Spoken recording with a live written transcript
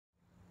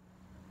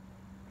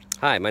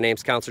Hi, my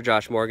name's Counselor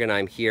Josh Morgan.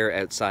 I'm here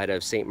outside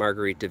of St.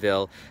 Marguerite de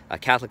Ville, a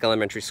Catholic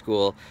elementary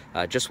school.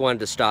 Just wanted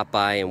to stop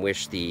by and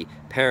wish the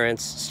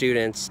parents,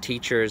 students,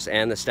 teachers,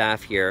 and the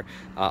staff here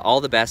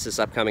all the best this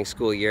upcoming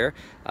school year.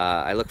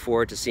 I look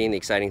forward to seeing the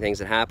exciting things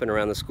that happen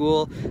around the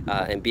school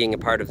and being a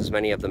part of as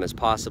many of them as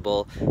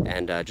possible.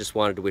 And just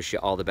wanted to wish you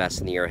all the best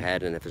in the year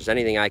ahead. And if there's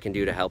anything I can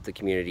do to help the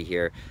community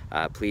here,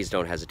 please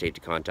don't hesitate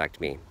to contact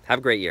me. Have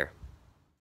a great year.